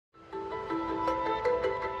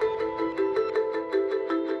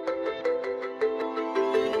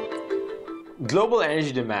Global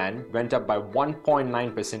energy demand went up by 1.9%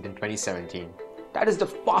 in 2017. That is the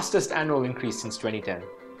fastest annual increase since 2010.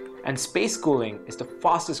 And space cooling is the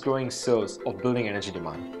fastest growing source of building energy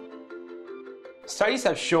demand. Studies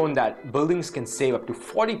have shown that buildings can save up to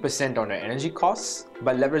 40% on their energy costs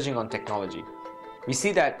by leveraging on technology. We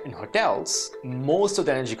see that in hotels, most of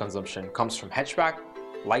the energy consumption comes from HVAC,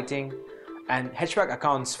 lighting, and HVAC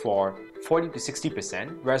accounts for 40 to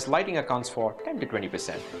 60%, whereas lighting accounts for 10 to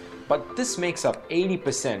 20%. But this makes up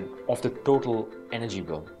 80% of the total energy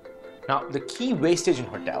bill. Now, the key wastage in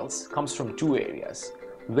hotels comes from two areas: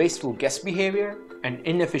 wasteful guest behavior and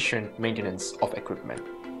inefficient maintenance of equipment.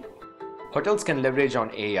 Hotels can leverage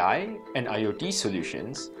on AI and IoT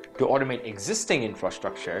solutions to automate existing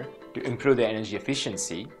infrastructure to improve their energy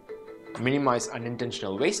efficiency, minimize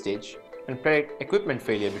unintentional wastage, and predict equipment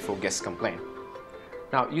failure before guests complain.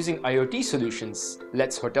 Now, using IoT solutions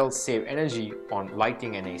lets hotels save energy on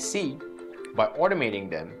lighting and AC by automating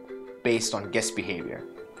them based on guest behavior.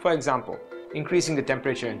 For example, increasing the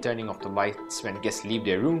temperature and turning off the lights when guests leave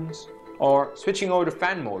their rooms, or switching over to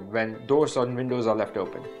fan mode when doors or windows are left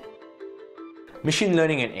open. Machine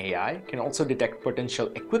learning and AI can also detect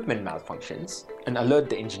potential equipment malfunctions and alert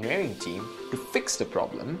the engineering team to fix the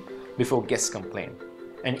problem before guests complain,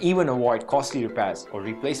 and even avoid costly repairs or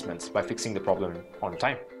replacements by fixing the problem on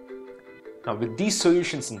time. Now, with these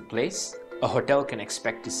solutions in place, a hotel can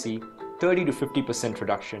expect to see 30 to 50%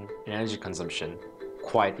 reduction in energy consumption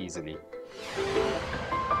quite easily.